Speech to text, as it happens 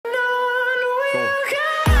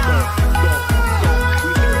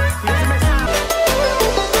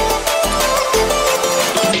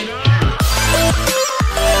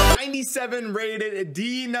97 rated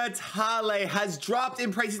Di Natale has dropped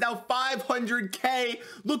in price. He's now 500k.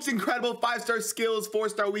 Looks incredible. 5-star skills,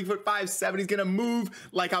 4-star weak foot, 5'7". He's gonna move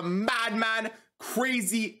like a madman.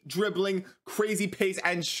 Crazy dribbling, crazy pace,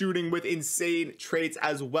 and shooting with insane traits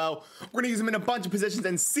as well. We're gonna use him in a bunch of positions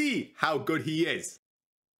and see how good he is.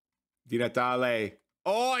 Di Natale.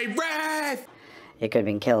 Oi, ref! It could have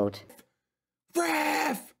been killed.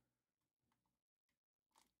 Ref!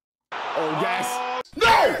 Oh, yes.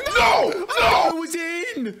 No! No! No! It was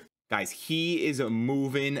in! Guys, he is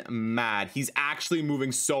moving mad. He's actually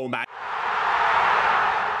moving so mad.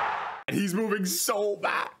 He's moving so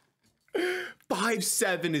mad.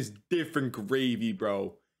 5'7" is different gravy,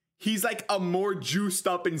 bro. He's like a more juiced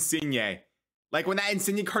up Insigne. Like when that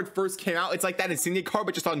Insigne card first came out, it's like that Insigne card,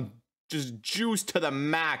 but just juiced to the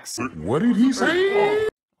max. What did he say?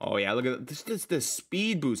 Oh yeah, look at this. This the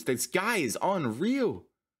speed boost. This guy is unreal.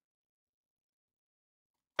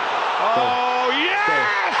 Oh,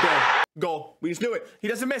 yeah! Goal. We just knew it. He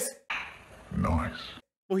doesn't miss. Nice.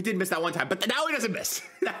 Well, he did miss that one time, but now he doesn't miss.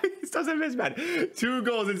 Now he doesn't miss, man. 2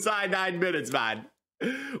 goals inside 9 minutes, man.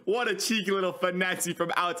 What a cheeky little finesse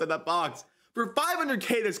from outside the box. For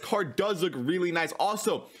 500k, this card does look really nice.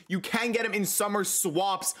 Also, you can get him in summer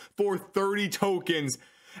swaps for 30 tokens.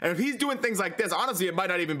 And if he's doing things like this, honestly, it might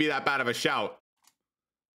not even be that bad of a shout.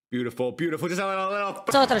 Beautiful, beautiful. Just a little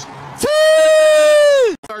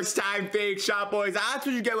first time fake shot, boys. That's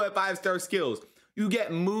what you get with 5-star skills. You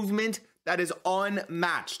get movement that is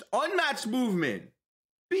unmatched. Unmatched movement.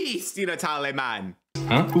 Beast, Di Natale, man.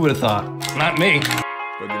 Huh? Who would have thought? Not me.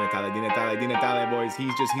 Go Di Natale, boys.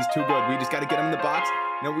 He's too good. We just got to get him in the box.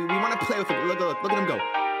 No, we want to play with him. Look at him go.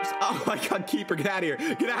 Just, oh my God, keeper, get out of here.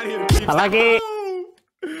 Get out of here. Keeper. I like it.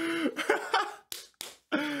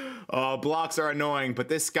 Oh, blocks are annoying, but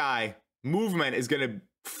this guy, movement is going to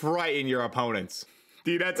frighten your opponents.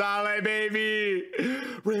 Di Natale, baby.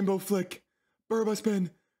 Rainbow flick. Burba spin.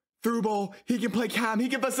 Through ball. He can play cam. He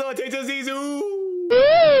can facilitate to Zizou.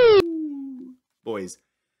 Boys,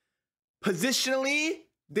 positionally,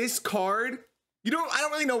 this card, I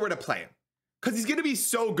don't really know where to play him. Because he's going to be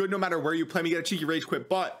so good no matter where you play him. You get a cheeky rage quit.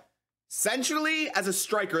 But centrally, as a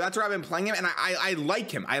striker, that's where I've been playing him. And I like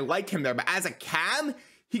him. I like him there. But as a cam,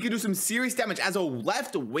 he can do some serious damage. As a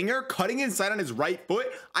left winger, cutting inside on his right foot,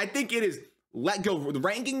 I think it is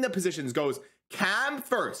ranking the positions goes cam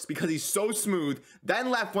first because he's so smooth, then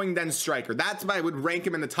left wing, then striker. That's why I would rank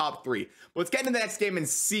him in the top 3. But let's get into the next game and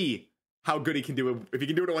see how good he can do it. If he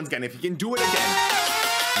can do it once again, if he can do it again.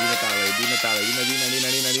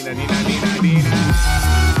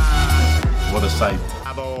 What a sight.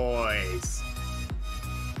 Boys.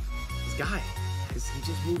 This guy, he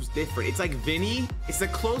just moves different. It's like Vinny. It's the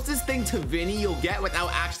closest thing to Vinny you'll get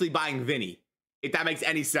without actually buying Vinny. If that makes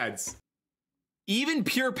any sense. Even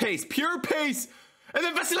pure pace, and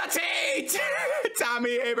then facilitate!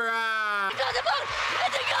 Tammy Abraham!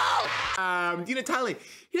 Di Natale,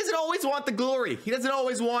 he doesn't always want the glory. He doesn't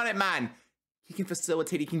always want it, man. He can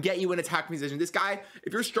facilitate, he can get you in attacking position. This guy,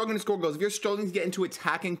 if you're struggling to score goals, if you're struggling to get into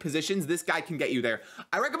attacking positions, this guy can get you there.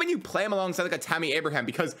 I recommend you play him alongside like a Tammy Abraham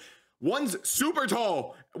because one's super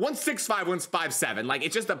tall, one's 6'5", one's 5'7". Like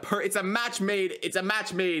it's just it's a match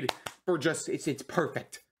made for just, it's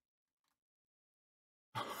perfect.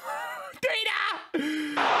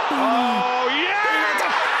 Oh, yeah!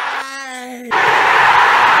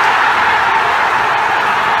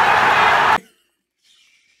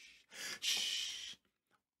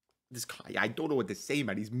 This guy, I don't know what to say,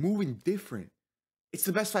 man. He's moving different. It's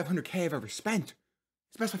the best 500k I've ever spent.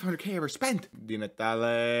 It's the best 500k I ever spent. Di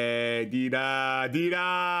Natale,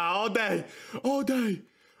 Dida, all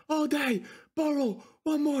day. Borrow,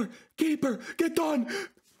 one more, keeper, get done.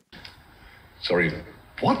 Sorry,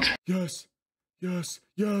 what? Yes,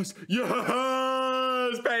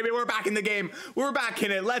 baby, we're back in the game. We're back in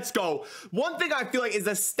it, let's go. One thing I feel like is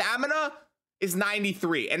the stamina is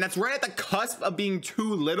 93, and that's right at the cusp of being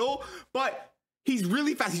too little, but he's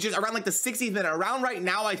really fast. He's just around like the 60th minute. Around right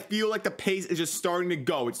now, I feel like the pace is just starting to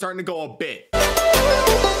go. It's starting to go a bit.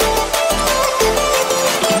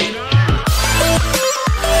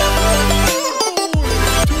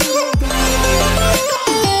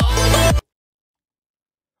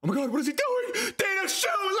 Oh my God, what is he doing? Data show,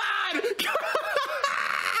 lad!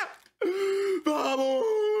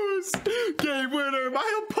 Vamos! Game winner,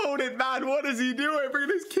 my opponent, man. What is he doing? Bringing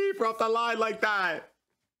his keeper off the line like that.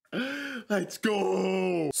 Let's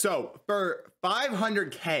go. So for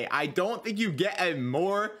 500k, I don't think you get a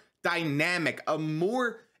more dynamic, a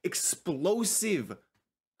more explosive,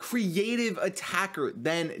 creative attacker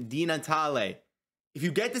than Di Natale. If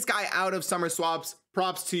you get this guy out of summer swaps,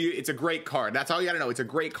 props to you. It's a great card. That's all you gotta know. It's a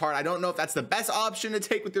great card. I don't know if that's the best option to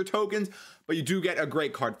take with your tokens, but you do get a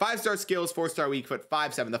great card. 5-star skills, 4-star weak foot,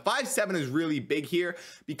 5-7. The 5-7 is really big here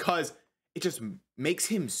because it just makes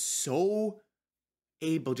him so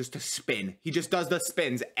able just to spin. He just does the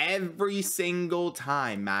spins every single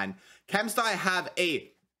time, man. Chemstar have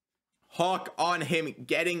a hawk on him,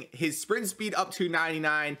 getting his sprint speed up to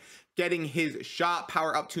 99, getting his shot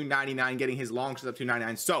power up to 99, getting his long shots up to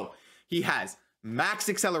 99. So he has max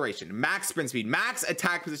acceleration, max sprint speed, max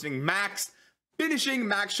attack positioning, max finishing,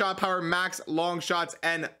 max shot power, max long shots,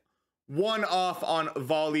 and 1 off on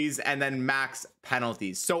volleys, and then max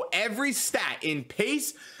penalties. So every stat in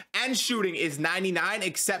pace and shooting is 99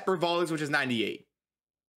 except for volleys, which is 98.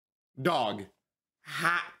 Dog.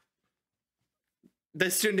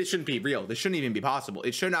 This shouldn't be real. This shouldn't even be possible.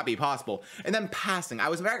 It should not be possible. And then passing. I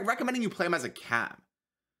was recommending you play him as a cam.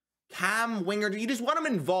 Cam, winger. You just want him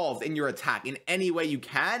involved in your attack in any way you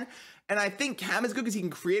can. And I think Cam is good because he can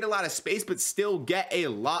create a lot of space, but still get a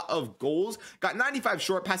lot of goals. Got 95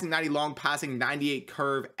 short passing, 90 long passing, 98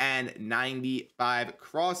 curve, and 95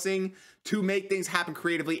 crossing to make things happen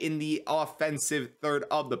creatively in the offensive third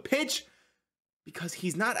of the pitch. Because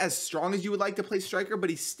he's not as strong as you would like to play striker, but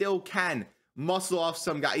he still can muscle off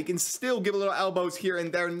some guy. He can still give a little elbows here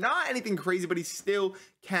and there. Not anything crazy, but he still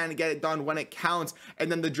can get it done when it counts.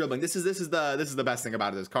 And then the dribbling. This is the best thing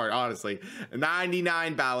about this card, honestly.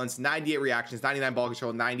 99 balance, 98 reactions, 99 ball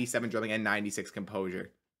control, 97 dribbling, and 96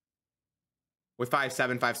 composure. With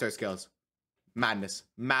 5-7, 5-star skills. Madness.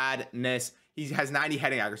 Madness. He has 90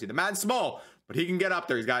 heading accuracy. The man's small, but he can get up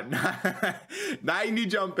there. He's got 90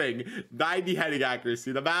 jumping, 90 heading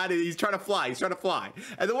accuracy. The man, he's trying to fly. He's trying to fly.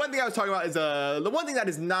 And the one thing I was talking about is the one thing that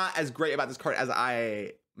is not as great about this card as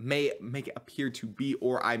I may make it appear to be,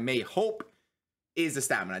 or I may hope, is the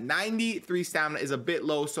stamina. 93 stamina is a bit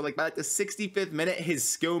low. So like by like the 65th minute, his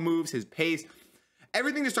skill moves, his pace,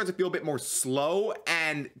 everything just starts to feel a bit more slow,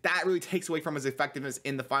 and that really takes away from his effectiveness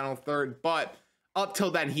in the final third. But up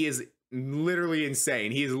till then, he is literally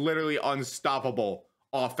insane. He is literally unstoppable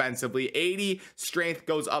offensively. 80 strength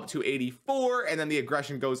goes up to 84, and then the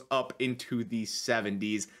aggression goes up into the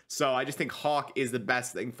 70s. So I just think Hawk is the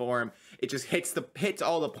best thing for him. It just hits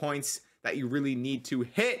all the points that you really need to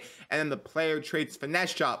hit, and then the player traits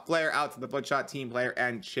finesse shot, flare out to the foot shot, team player,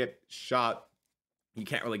 and chip shot. You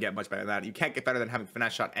can't really get much better than that. You can't get better than having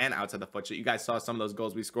finesse shot and outside the foot shot. You guys saw some of those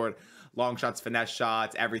goals we scored. Long shots, finesse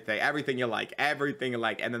shots, everything you like. Everything you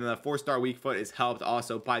like. And then the 4-star weak foot is helped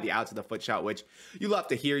also by the outside the foot shot, which you love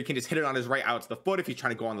to hear. You can just hit it on his right out to the foot if he's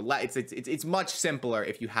trying to go on the left. It's much simpler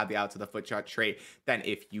if you have the out to the foot shot trait than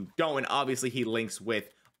if you don't. And obviously he links with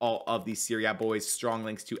all of these Serie A boys, strong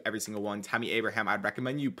links to every single one. Tammy Abraham, I'd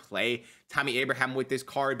recommend you play Tammy Abraham with this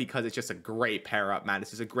card because it's just a great pair up, man.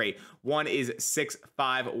 This is a great. One is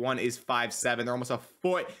 6'5", one is 5'7". They're almost a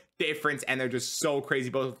foot difference, and they're just so crazy,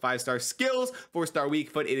 both with 5-star skills, 4-star weak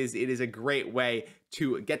foot. It is a great way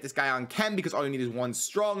to get this guy on chem because all you need is one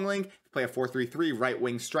strong link. Play a 4-3-3 right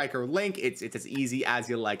wing striker link. It's as easy as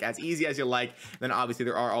you like, Then obviously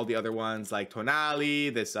there are all the other ones like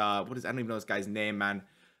Tonali, this I don't even know this guy's name, man.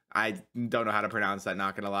 I don't know how to pronounce that,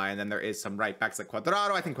 not gonna lie. And then there is some right backs like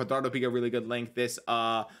Cuadrado. I think Cuadrado would be a really good link. This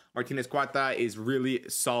Martinez Cuata is really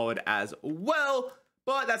solid as well.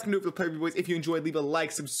 But that's gonna do it for the Player Boys. If you enjoyed, leave a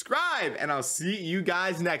like, subscribe, and I'll see you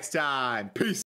guys next time. Peace.